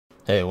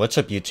Hey, what's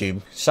up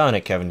YouTube?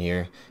 Sonic Kevin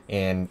here,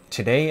 and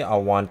today I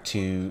want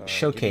to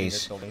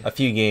showcase a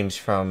few games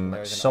from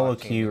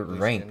SoloQ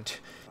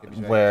Ranked,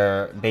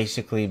 where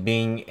basically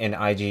being an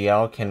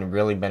IGL can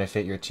really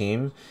benefit your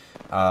team.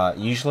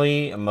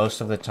 Usually,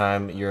 most of the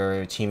time,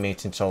 your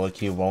teammates in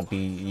SoloQ won't be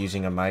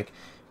using a mic,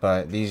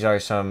 but these are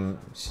some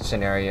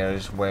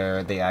scenarios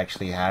where they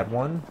actually had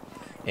one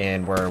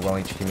and were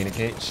willing to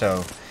communicate.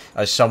 So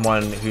as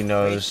someone who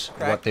knows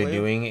what they're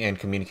doing and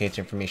communicates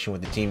information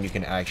with the team, you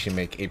can actually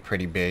make a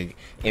pretty big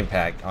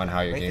impact on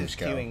how your games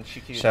go.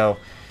 So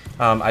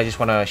I just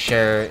want to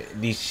share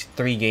these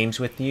 3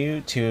 games with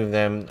you. 2 of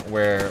them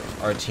where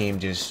our team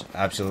just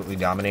absolutely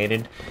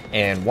dominated,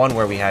 and one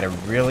where we had a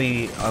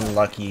really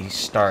unlucky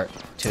start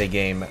to the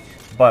game,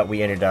 but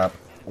we ended up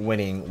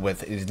winning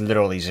with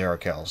literally 0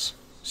 kills.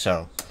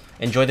 So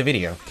enjoy the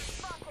video.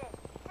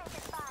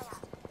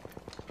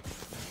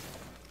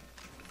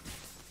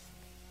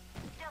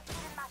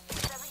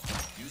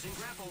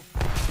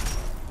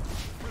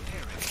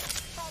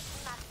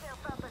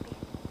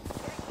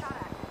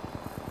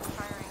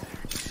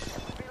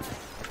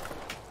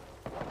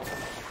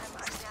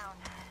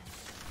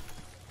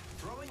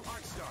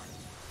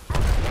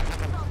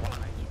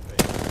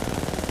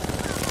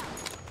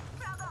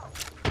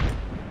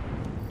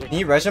 Can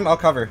you res him? I'll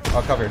cover.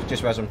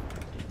 Just res him.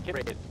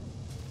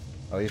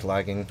 Oh, he's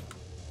lagging.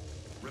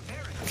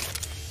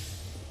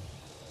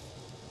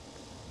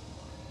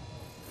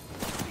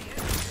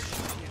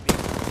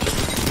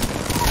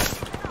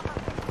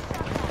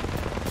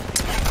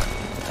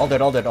 All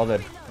dead.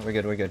 We're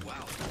good. Oh,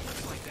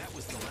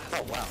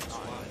 wow.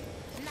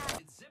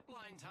 It's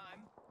zipline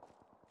time.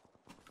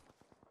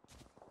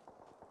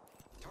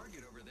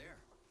 Target over there.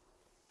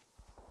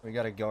 We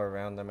gotta go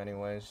around them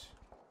anyways.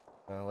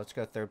 Let's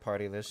go third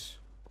party this.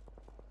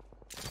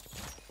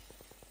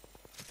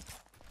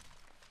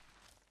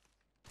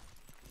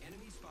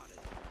 Enemy spotted.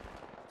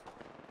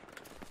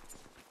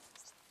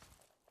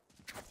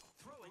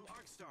 Throwing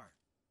arc star.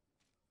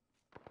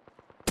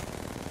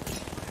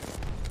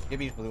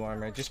 Gibby's blue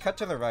armor. Just cut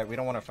to the right. We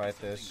don't want to fight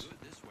this.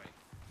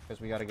 Because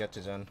we gotta get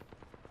to zone.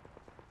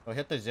 We'll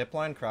hit the zip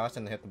line, cross,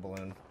 and hit the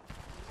balloon.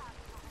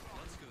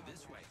 Let's go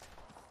this way.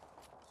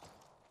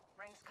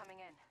 Rings coming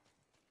in.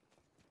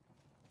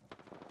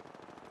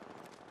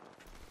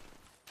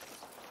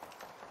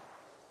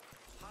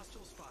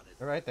 Hostile spotted.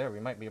 They're right there. We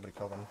might be able to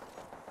kill them.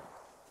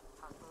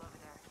 Hostile over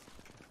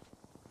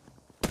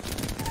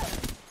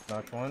there.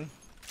 Knocked one.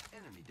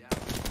 Enemy down.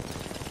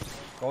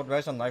 Gold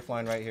res on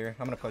lifeline right here.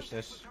 I'm gonna push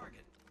this.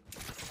 Target.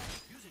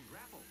 Using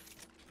grapple.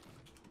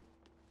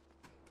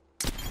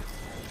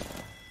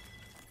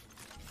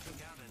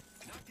 Took out a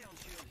knockdown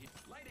shield here.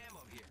 Light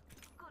ammo here.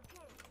 Good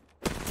kill.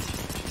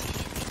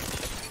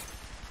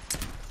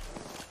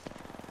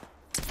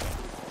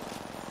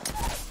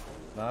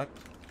 Knocked.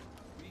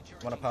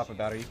 I'm gonna pop a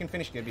battery. You can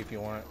finish Gibby if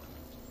you want.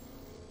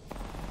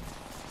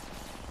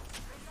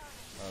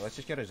 Let's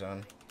just get a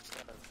zone.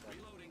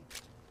 Reloading.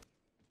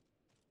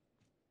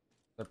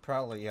 They're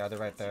probably, yeah, they're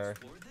right there.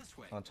 Explore this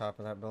way. On top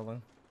of that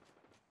building.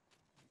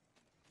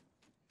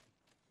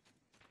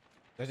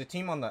 There's a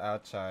team on the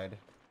outside.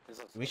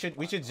 We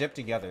should zip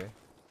together.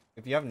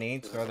 If you have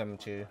nades, throw them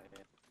too.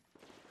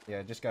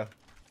 Yeah, just go.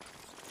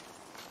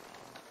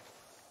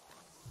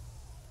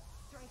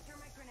 Throwing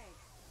thermite grenade.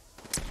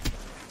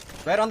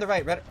 Red on the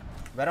right,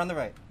 red on the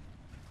right.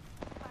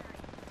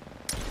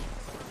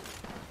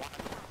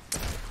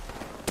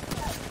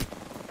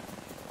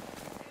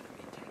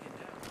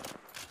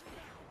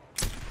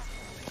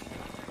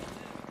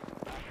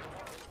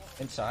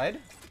 Inside?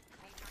 Need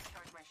to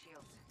recharge my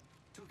shields.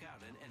 Took out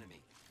an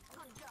enemy.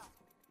 Good job.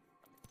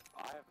 I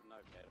have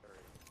no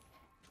battery.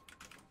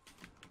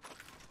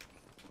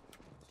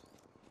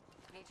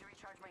 Need to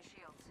recharge my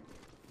shields.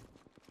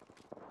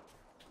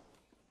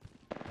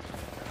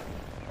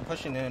 I'm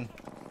pushing in.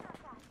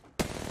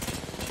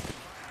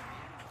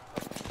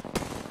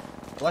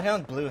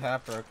 Bloodhound blue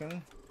half broken.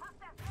 Reloaded.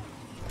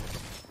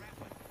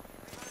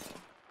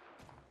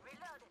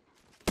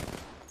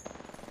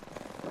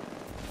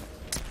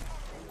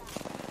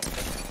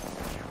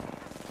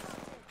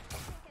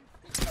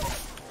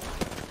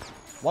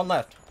 One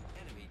left.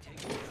 Enemy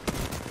taken.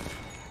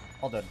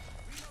 All dead.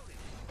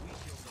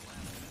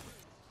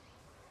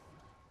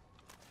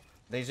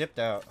 They zipped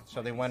out,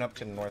 so they went up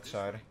to the north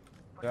side.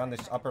 They're on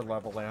this upper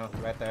level now,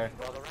 right there.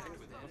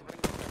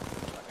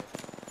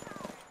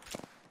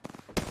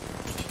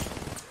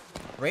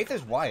 Wraith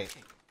is white.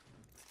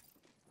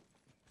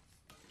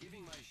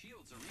 Giving my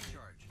shields a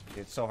recharge.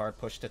 It's so hard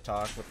push to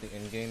talk with the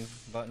in-game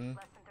button,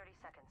 Less than 30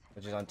 seconds.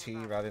 which is on T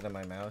rather than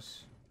my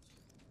mouse.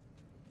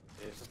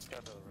 Yeah, just go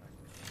to the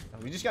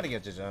right. We just gotta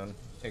get to zone.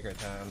 Take our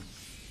time.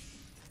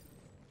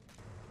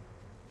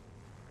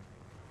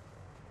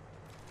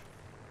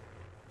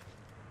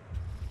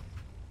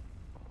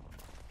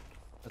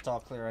 It's all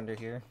clear under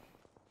here.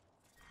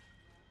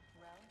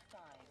 Round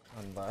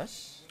 5.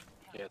 Unless...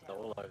 Yeah, they're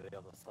all over the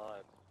other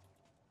side.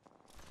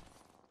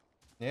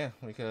 Yeah,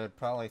 we could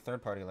probably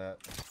third party that.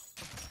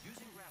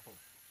 Using grapple.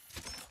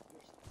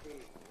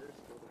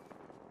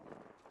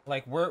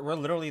 Like we're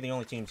literally the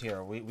only teams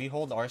here. We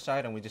hold our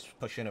side and we just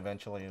push in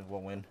eventually and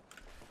we'll win.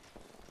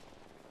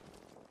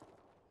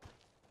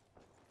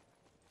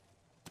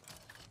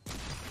 Ready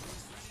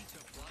to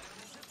fly on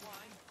the zip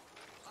line?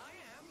 I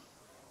am.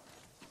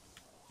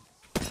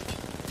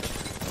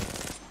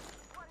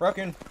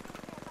 Broken.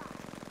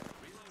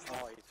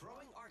 Oh, he's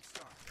Throwing arc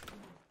star.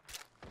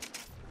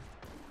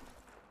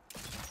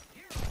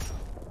 Here.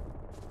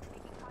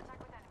 Making contact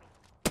with enemy.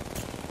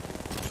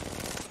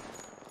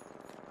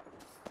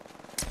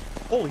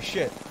 Holy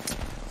shit. Rings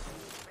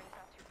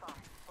not too far.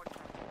 45.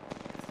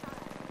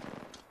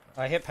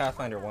 I hit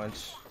Pathfinder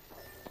once.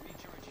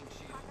 Recharging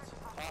shields.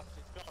 oh,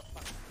 she's got a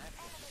fucking net.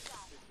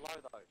 She's low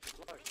though. She's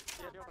low.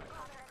 Yeah, you're right.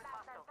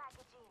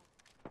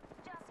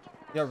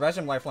 Yo,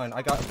 resin lifeline.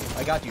 I got you.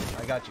 I got you.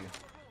 I got you.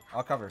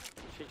 I'll cover.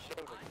 She's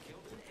shielded. I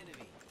killed an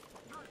enemy.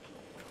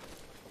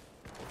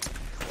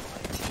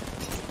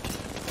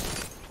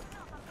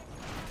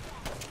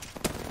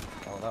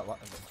 Oh,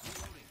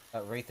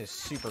 that Wraith is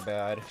super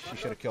bad. She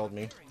should have killed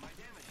me. Clearing my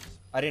damages.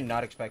 I did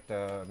not expect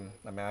a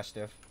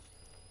Mastiff.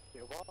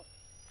 You what?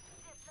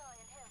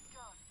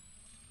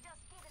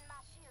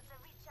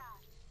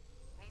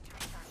 Need to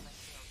recharge my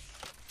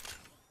shields.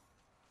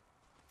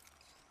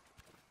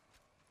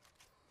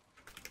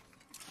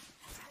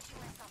 Patching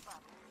myself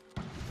up.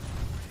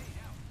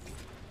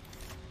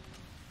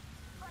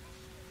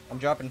 I'm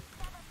dropping.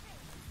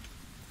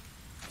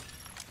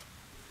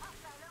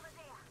 Hostile over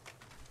there.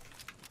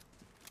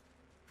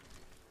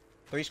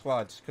 3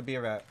 squads. Could be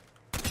a rat.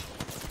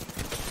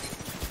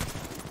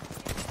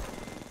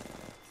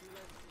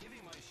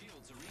 Giving my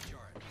shields a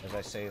recharge. As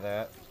I say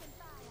that.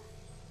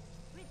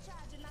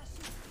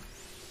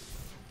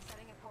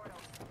 Setting a portal.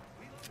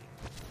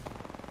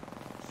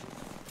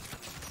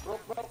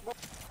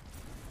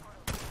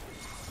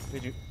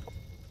 Did you?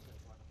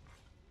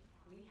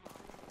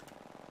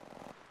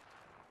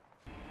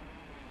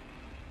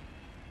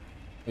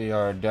 We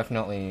are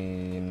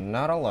definitely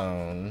not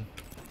alone.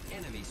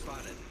 Enemy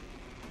spotted.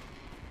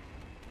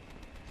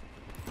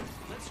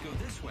 Let's go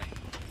this way.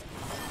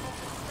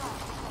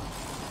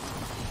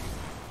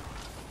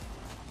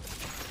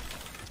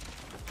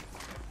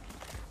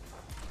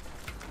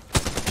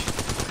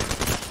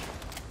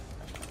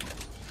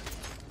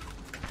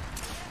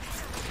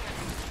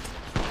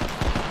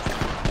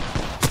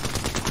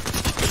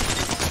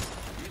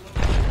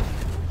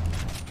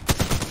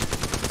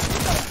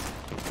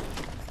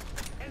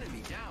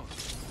 Enemy down.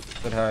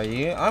 But how are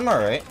you? I'm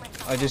alright.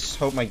 I just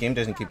hope my game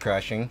doesn't keep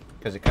crashing,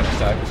 because it kind of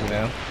sucks, you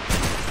know?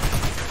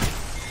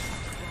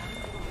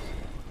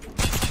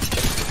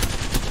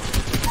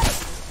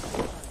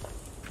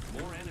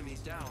 More enemies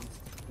down.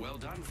 Well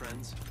done,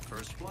 friends.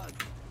 First blood.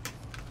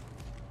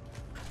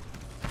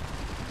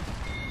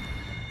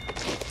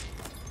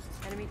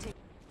 Enemy take.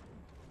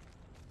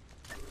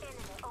 Enemy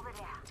over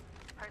there.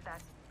 Heard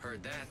that.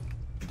 Heard that.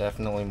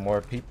 Definitely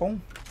more people.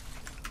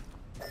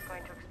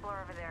 Going to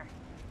explore over there.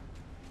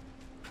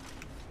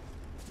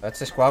 That's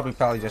the squad we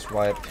probably just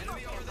wiped.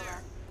 Enemy over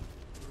there.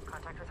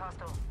 Contact with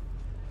hostile.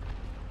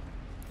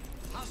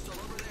 Hostile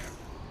over there.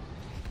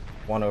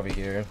 One over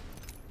here.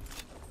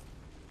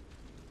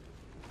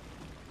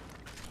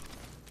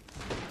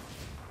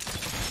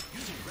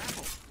 Using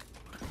grapple.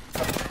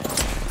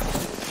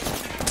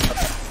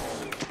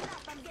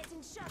 I'm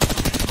getting shot.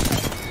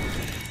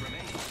 Minutes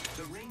remain.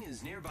 The ring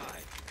is nearby.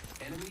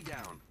 Enemy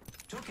down.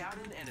 Took out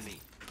an enemy.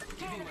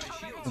 Giving my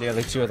shields. The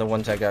other 2 are the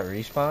ones I got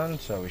respawned,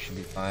 so we should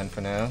be fine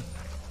for now.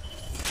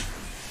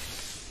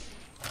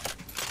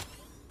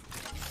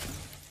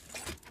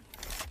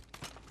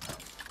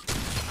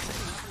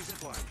 Setting up the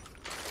zip line.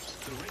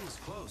 The ring's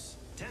close.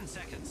 10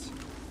 seconds.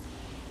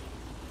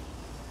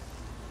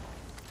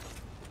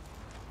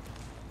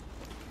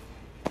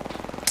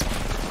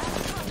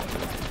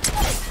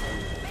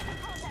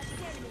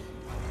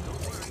 Don't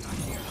worry,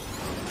 I'm here.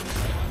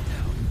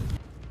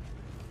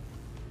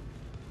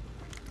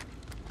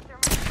 One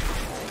down.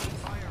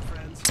 Fire,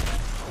 friends.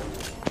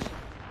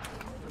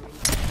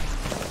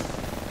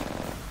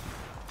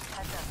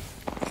 Heads up.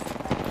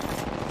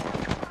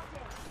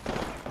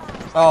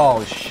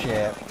 Oh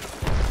shit.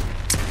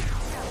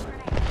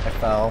 I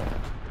fell.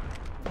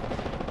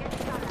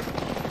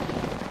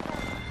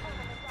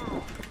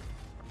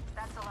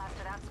 That's the last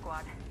of that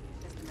squad.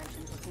 This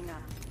dimension's looking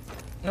up.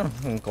 Oh,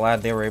 I'm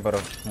glad they were able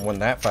to win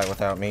that fight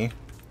without me.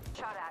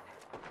 Shot at.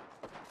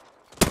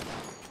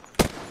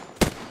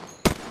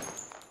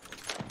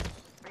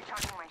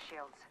 Recharging my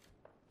shields.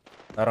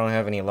 I don't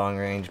have any long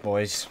range,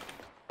 boys.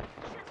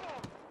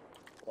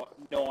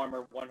 No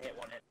armor, one hit,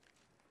 one hit.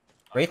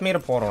 Wraith made a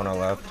portal on our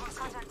left.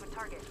 Contact with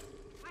target.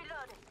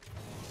 Reloading.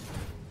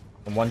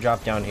 And one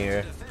dropped down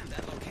here. Defend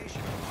that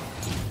location.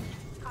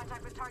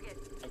 Contact with target.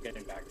 I'm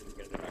getting back, I'm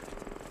getting back.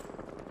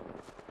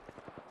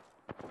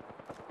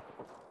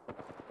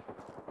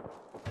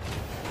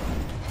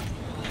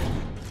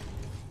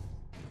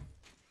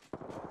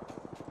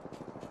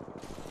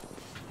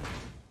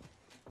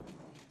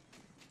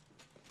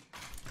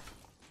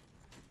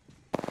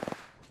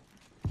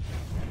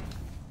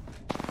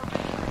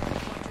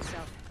 Watch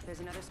yourself. There's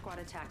another squad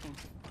attacking.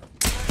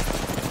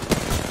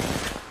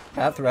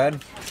 Path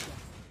red.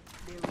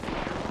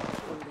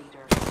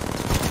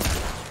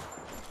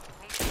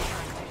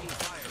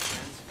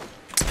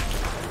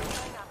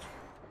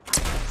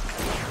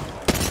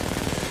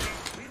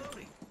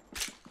 Reloading.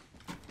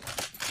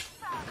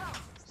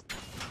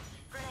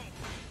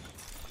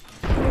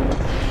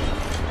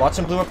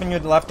 Watson blew up in your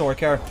left door,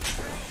 care.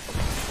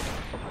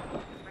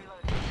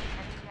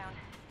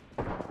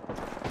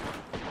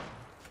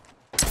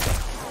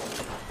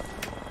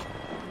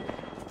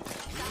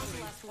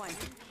 Last one.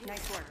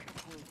 Nice work.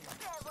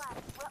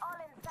 We're all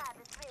inside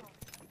this ring.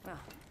 Well,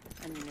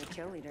 I'm your new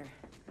kill leader.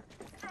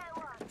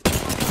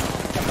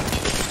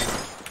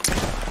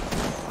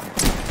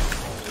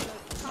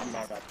 I'm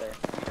not out there.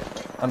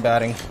 I'm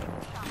batting.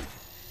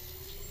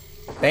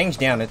 Bang's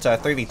down. It's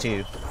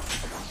 3v2.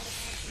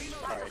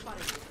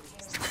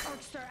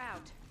 Arcs are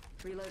out.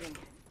 Reloading.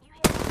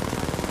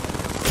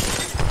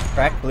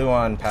 Crack blue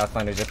on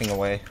Pathfinder zipping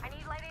away. I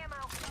need light ammo.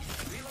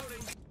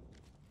 Reloading.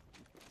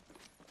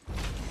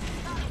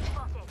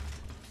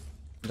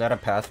 Is that a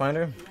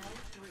Pathfinder?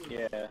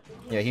 Yeah.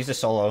 Yeah, he's a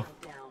solo.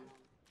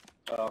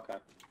 Oh, okay.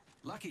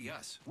 Lucky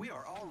us. We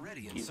are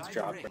already He's inside the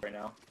dropped ring. right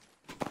now.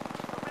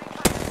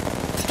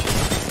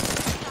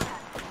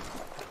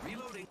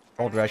 Reloading.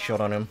 Hold red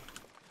shield on him.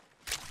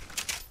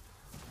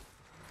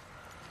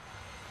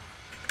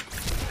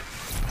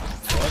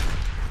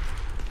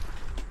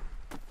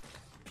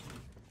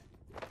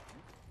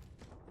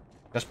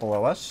 Just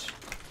below us.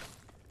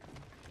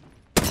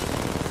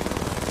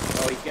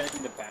 Oh, he's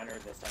getting the banner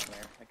this time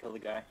there. I killed the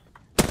guy.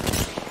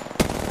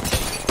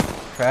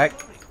 Crack.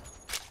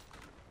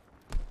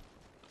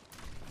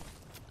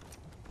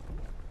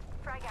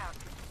 Frag out.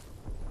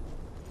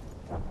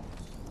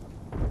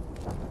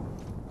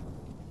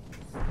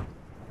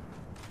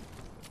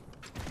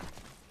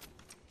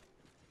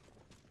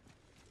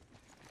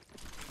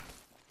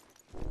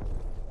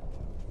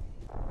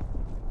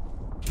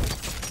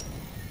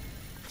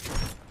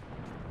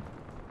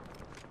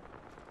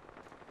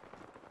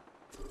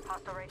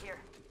 Hostile right here.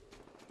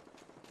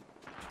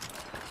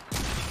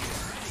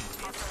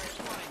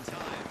 Flying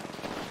time.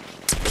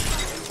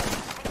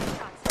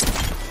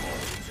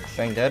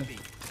 Bang dead.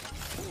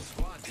 Full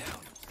squad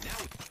down. Now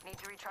Need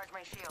to recharge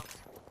my shields.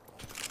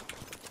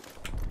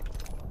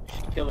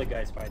 Kill the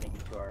guys fighting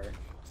to our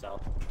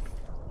south.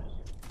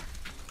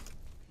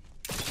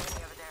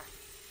 Enemy over there.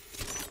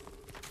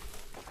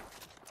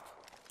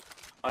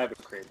 I have a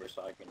Kraber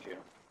so I can shoot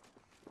him.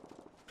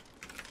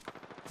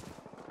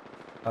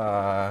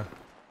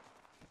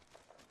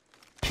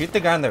 Shoot the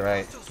guy on the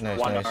right. Nice,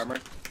 One nice. armor.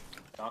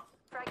 Knock.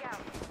 Frag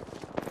out.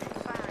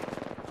 Firing.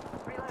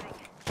 Reloading.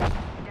 Down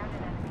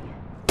an enemy.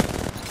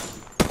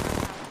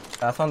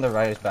 Path on the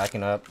right is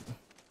backing up.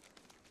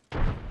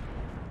 Reloading.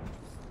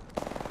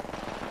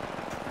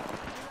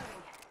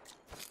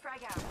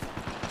 Frag out.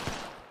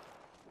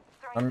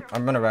 Throwing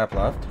I'm gonna wrap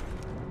left.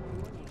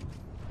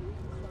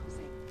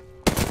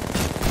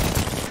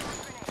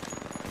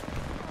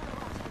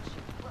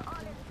 We're all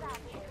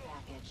inside this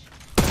ring.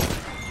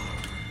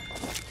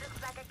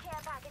 Looks like a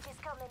care package is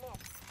coming in.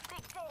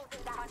 Big things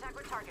in that. Contact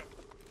with target.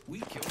 we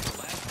killed the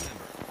last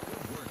member.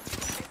 Good work.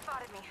 They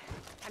spotted me.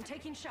 I'm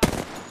taking shots.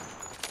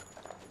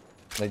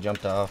 They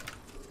jumped off.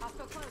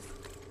 Hostile close.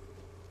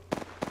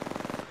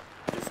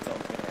 Just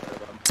don't get rid of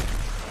them.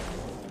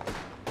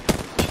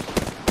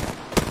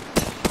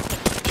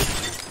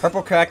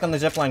 Purple cracked on the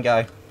zipline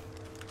guy.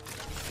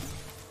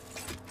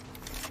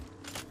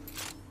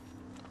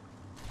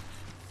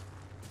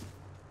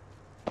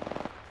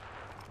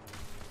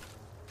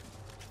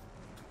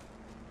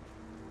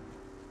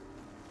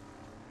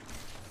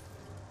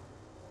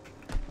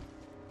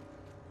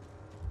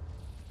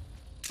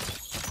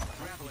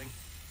 Grappling.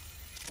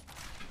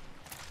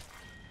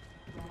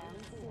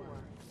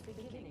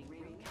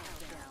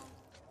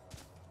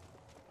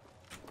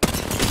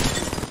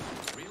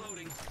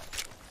 Reloading.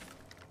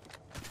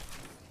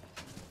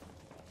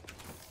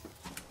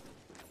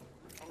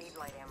 I need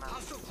light ammo.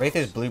 Hostile Wraith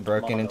is blue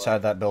broken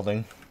inside that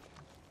building.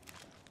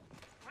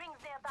 Rings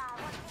nearby.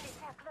 One minute,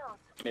 they're close.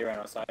 They ran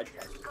outside.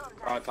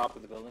 We're on top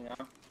of the building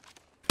now.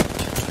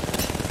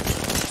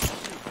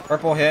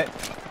 Purple hit.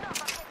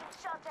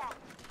 Shot at.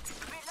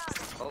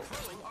 Reloading. Oh.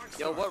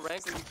 Yo, what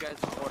rank were you guys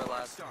before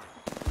last? start.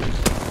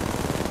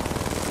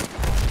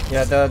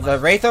 Yeah, the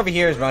Wraith over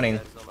here is running.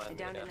 I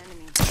downed an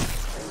enemy.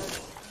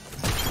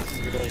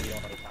 Really the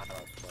only time I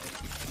was playing.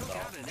 Took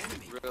out an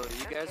enemy. Really,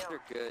 you guys are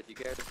good. You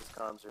guys'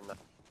 comms are not.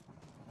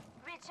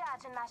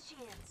 Recharging my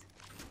shields.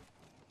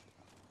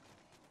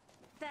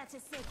 30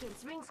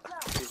 seconds. Rings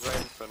close. He's right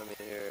in front of me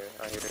here.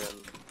 I hear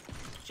him.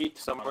 Cheat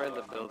Somewhere in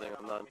the building.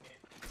 I'm not.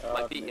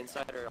 Might be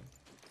inside or.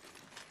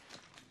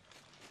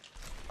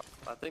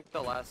 I think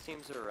the last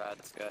teams are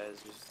rats,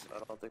 guys. Just, I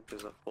don't think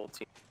there's a full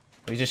team.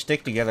 We just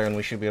stick together and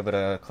we should be able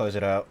to close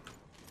it out.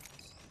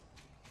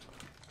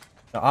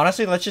 Now,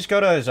 honestly, let's just go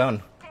to a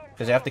zone.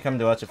 Because they have to come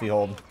to us if we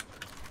hold.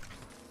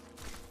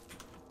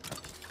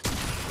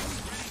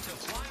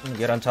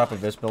 Get on top of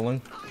this building.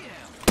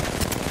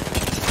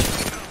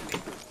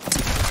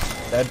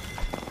 Dead.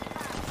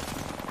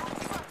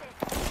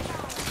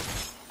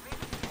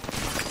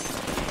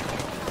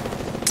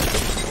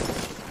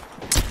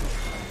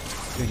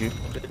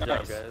 GG. Good job,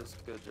 guys.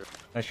 Good job.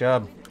 Nice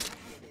job.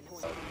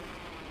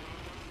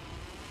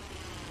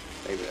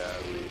 Maybe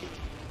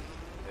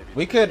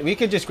We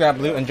could just grab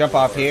loot and jump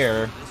off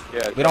here.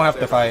 yeah, We don't have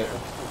to fight.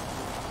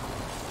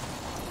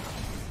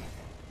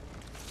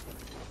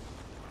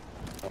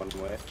 one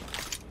way.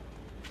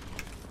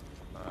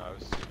 I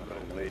was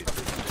running late.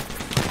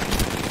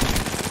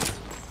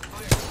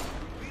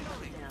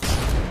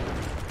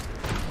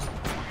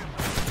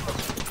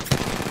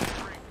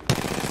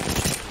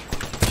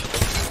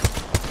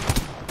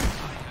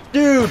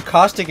 Dude,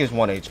 Caustic is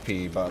 1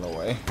 HP, by the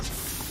way.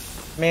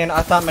 Man,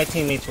 I thought my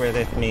teammates were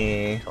with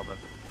me.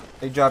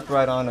 They dropped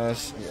right on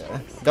us. Yeah.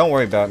 Don't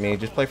worry about me.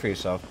 Just play for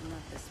yourself.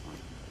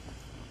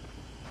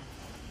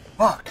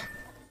 Fuck.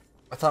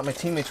 I thought my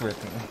teammates were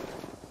with me.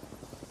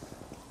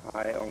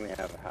 I only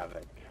have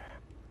Havoc.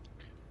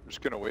 I'm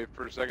just gonna wait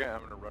for a second.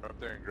 I'm gonna run up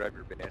there and grab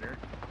your banner.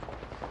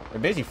 They're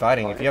busy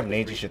fighting. If you have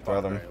nades, you should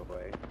throw them. Right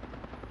away.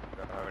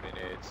 Don't have any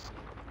nades.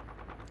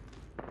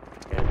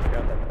 Yeah, just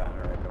grab that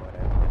banner right away.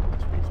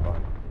 Just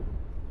respawn.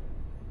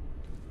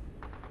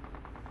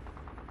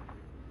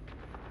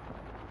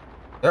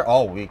 They're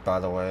all weak, by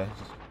the way.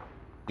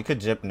 You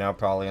could zip now,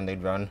 probably, and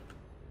they'd run.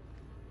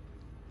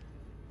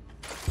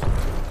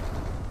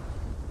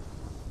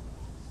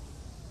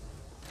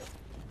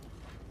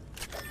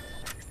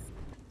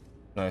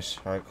 Nice.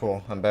 Alright,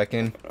 cool. I'm back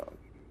in.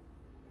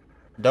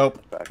 Dope.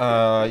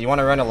 You want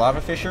to run a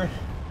lava fisher?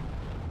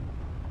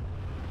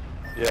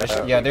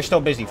 Yeah. Yeah, they're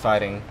still busy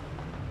fighting.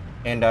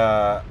 And,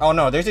 oh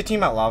no, there's a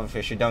team at lava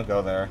fisher. Don't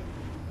go there.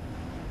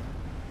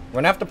 We're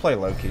gonna have to play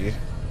low-key.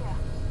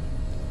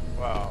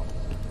 Wow.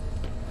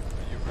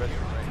 Are you ready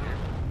right here?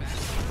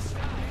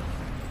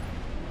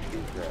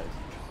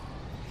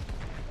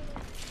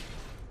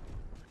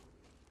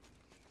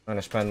 I'm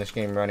gonna spend this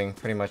game running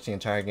pretty much the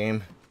entire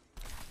game.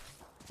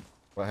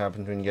 What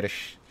happens when you get a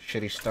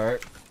shitty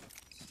start?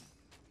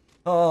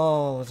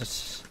 Oh, this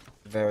is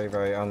very,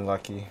 very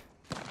unlucky.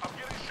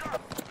 I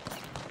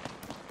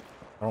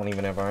don't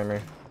even have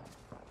armor.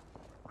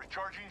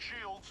 Recharging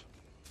shields.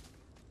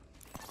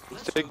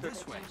 Let's take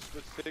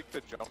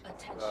the jump.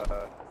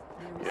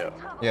 Yeah.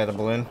 Yeah, the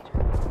balloon.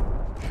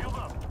 Shield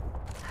up.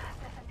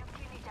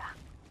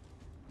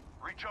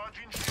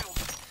 Recharging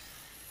shields.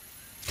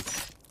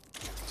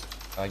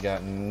 I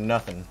got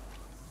nothing.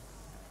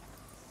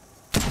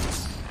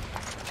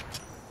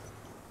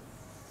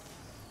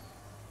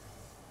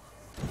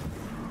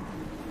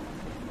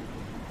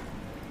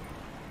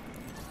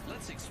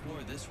 Let's explore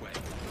this way.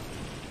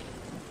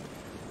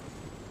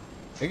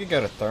 We could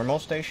go to thermal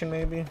station,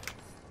 maybe?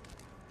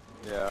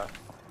 Yeah.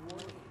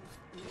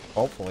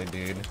 Hopefully,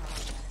 dude.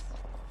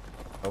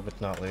 Hope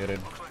it's not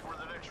looted. Looks like we're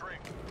the next ring.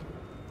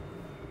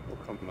 We'll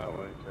come that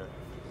way.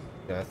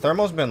 Yeah,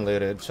 thermal's been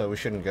looted, so we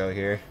shouldn't go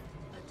here.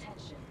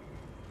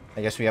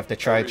 I guess we have to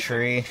try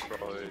tree.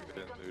 Probably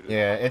been looted.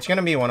 Yeah, it's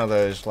gonna be one of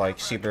those, like,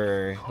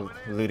 super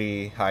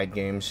looty hide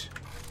games.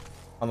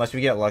 Unless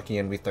we get lucky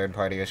and we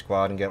third-party a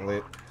squad and get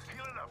loot.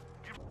 Healing up.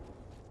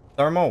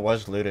 Thermal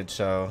was looted,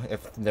 so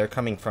if they're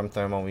coming from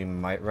thermal, we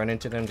might run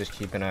into them. Just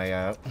keep an eye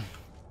out.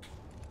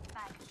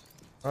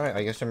 Alright,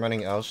 I guess I'm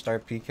running L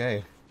start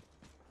PK.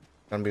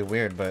 Gonna be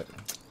weird, but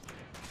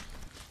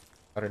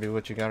gotta do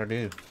what you gotta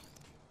do.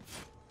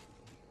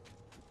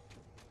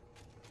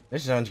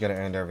 This zone's gonna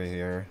end over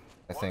here,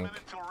 I think.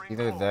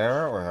 Either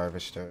there or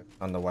Harvester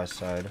on the west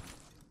side.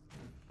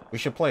 We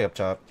should play up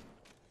top.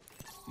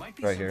 Might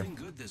be Right here. something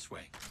good this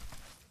way.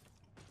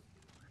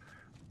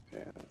 Yeah,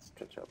 let's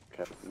catch up,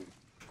 Captain.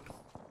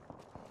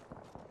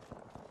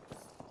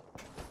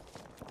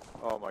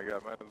 Oh my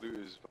god, my loot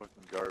is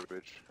fucking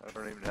garbage. I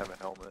don't even have a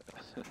helmet.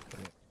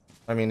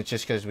 I mean, it's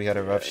just because we had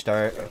a rough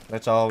start.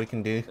 That's all we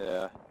can do.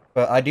 Yeah.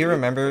 But I do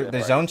remember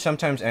the zone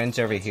sometimes ends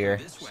over here.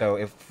 So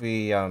if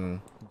we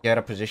get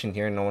a position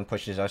here and no one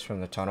pushes us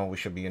from the tunnel, we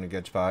should be in a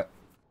good spot.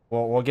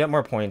 We'll get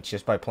more points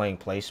just by playing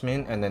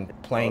placement, and then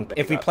playing.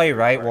 If we play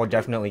right, we'll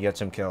definitely get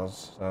some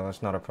kills. So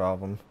that's not a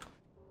problem.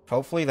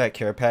 Hopefully that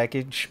care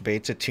package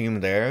baits a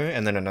team there,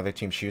 and then another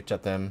team shoots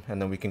at them,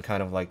 and then we can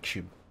kind of like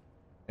shoot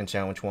and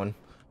sandwich one.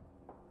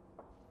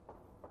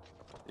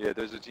 Yeah,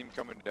 there's a team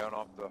coming down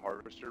off the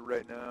harvester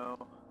right now.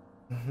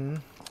 Mm-hmm.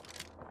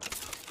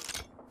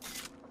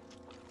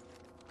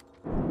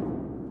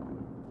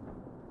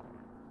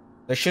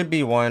 There should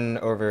be one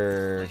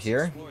over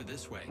here Explore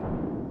this way.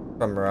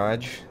 from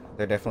Mirage.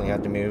 They definitely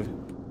had to move.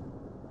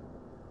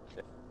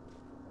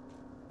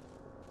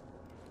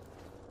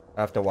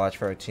 I have to watch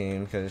for our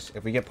team, because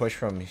if we get pushed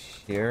from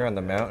here on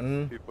the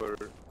mountain, People are...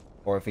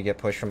 or if we get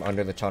pushed from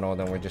under the tunnel,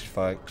 then we're just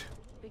fucked.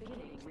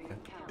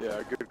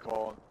 Yeah, good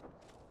call.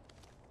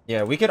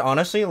 Yeah, we could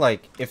honestly,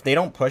 like, if they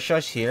don't push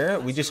us here,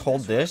 we just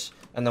hold this,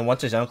 and then once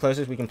the zone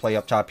closes, we can play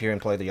up top here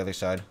and play the other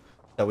side.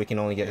 So we can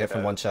only get hit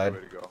from one side. Way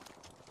to go.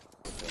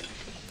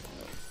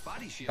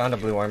 Body shield Found a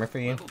here. blue armor for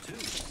you. Level 2.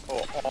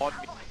 Oh, on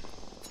me.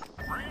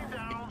 Bring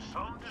down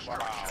some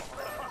destruction.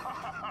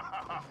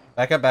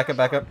 Back up, back up,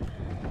 back up.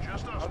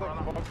 Just us, How the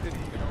brother. fuck did he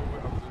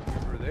know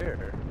we were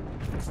there?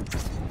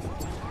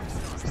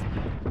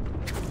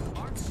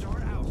 Arc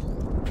star out.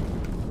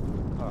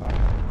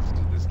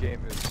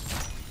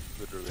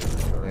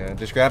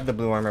 Just grab the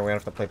blue armor. We don't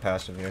have to play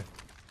passive here.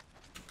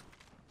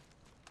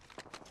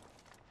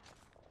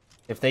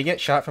 If they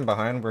get shot from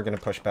behind, we're gonna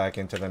push back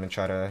into them and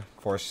try to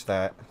force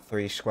that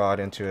 3 squad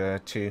into a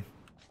 2.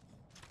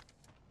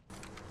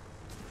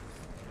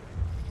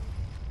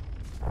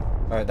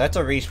 Alright, that's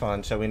a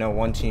respawn, so we know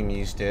one team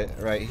used it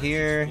right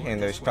here, and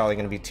there's probably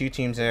gonna be 2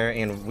 teams there,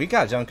 and we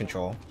got zone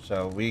control,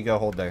 so we go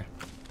hold there.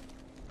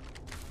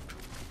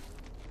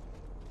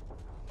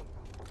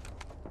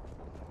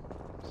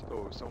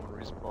 So someone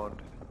respawned.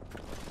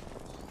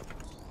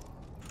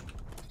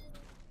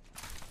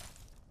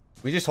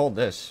 We just hold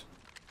this.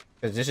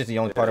 Because this is the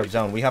only part of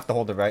zone. We have to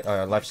hold the right,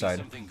 left side.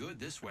 Something good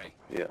this way.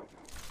 Yeah.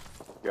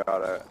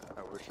 God,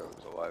 I wish I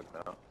was alive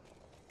now.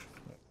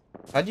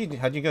 How'd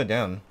you go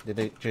down? Did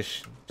they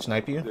just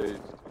snipe you? They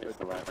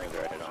Just landed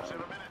right on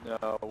him.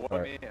 no, one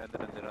Alright. me and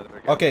then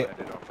another guy Okay.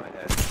 landed on my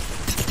head.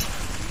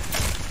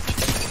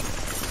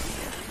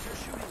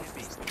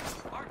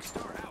 Arc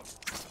star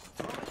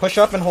out. Push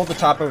up and hold the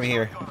top over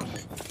here.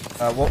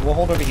 We'll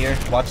hold over here.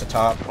 Watch the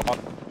top.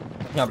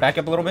 Now back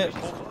up a little bit.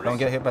 Don't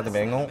get hit by the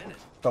bangle.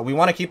 But we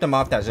want to keep them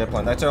off that zip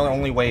line. That's our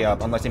only way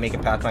up, unless they make a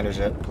Pathfinder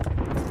zip.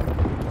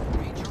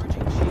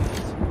 Recharging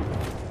shields.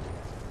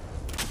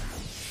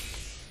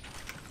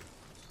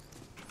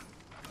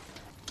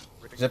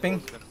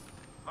 Zipping?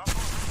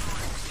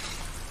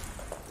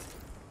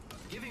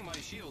 Giving my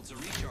shields a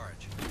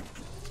recharge.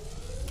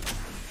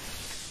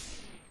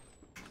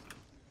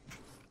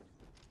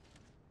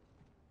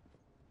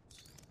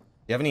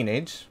 You have any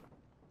nades?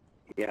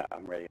 Yeah,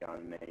 I'm ready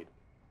on nade.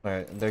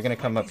 Alright, they're gonna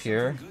come up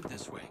here. Something good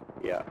this way.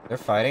 Yeah. They're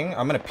fighting.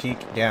 I'm gonna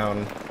peek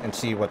down and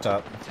see what's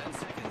up. 10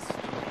 seconds. Is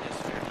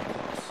fairly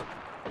close.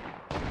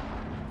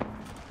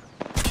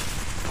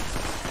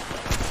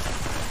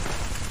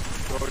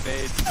 Throw a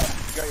nade.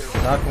 You got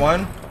your Knock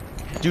one.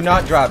 Do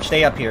not drop.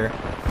 Stay up here.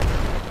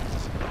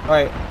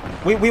 Alright.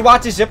 We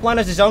watch the zip line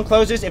as the zone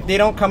closes. If they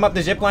don't come up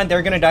the zip line,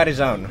 they're gonna die to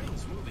zone.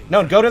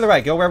 No, go to the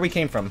right. Go where we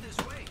came from. This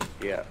way.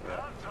 Yeah.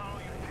 That's how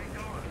you take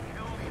on a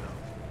kill leader.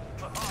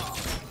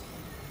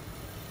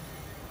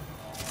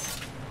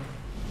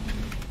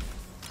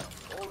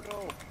 Oh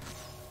no.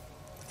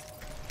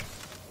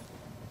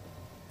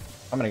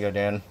 I'm gonna go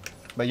down.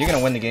 But you're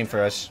gonna win the game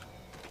for us.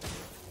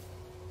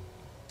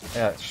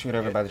 Yeah, shoot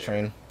over by the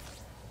train.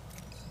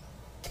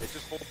 They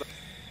just hold the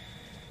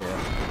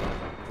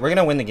We're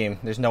gonna win the game.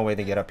 There's no way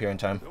they get up here in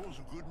time. That was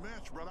a good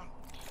match, brother.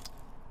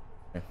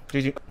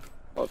 GG.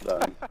 Well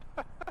done.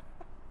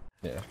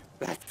 Yeah.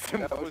 That's the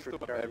that was most the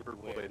one I retarded ever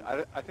win. played.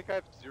 I think I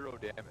have 0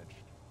 damage.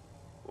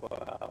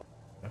 Wow.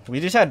 We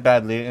just had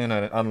bad loot and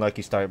an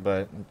unlucky start,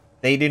 but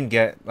they didn't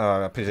get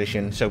a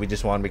position, so we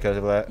just won because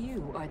of that.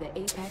 You are the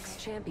Apex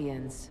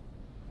champions.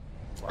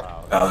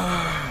 Wow.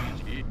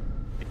 GG.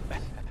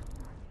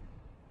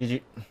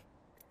 GG.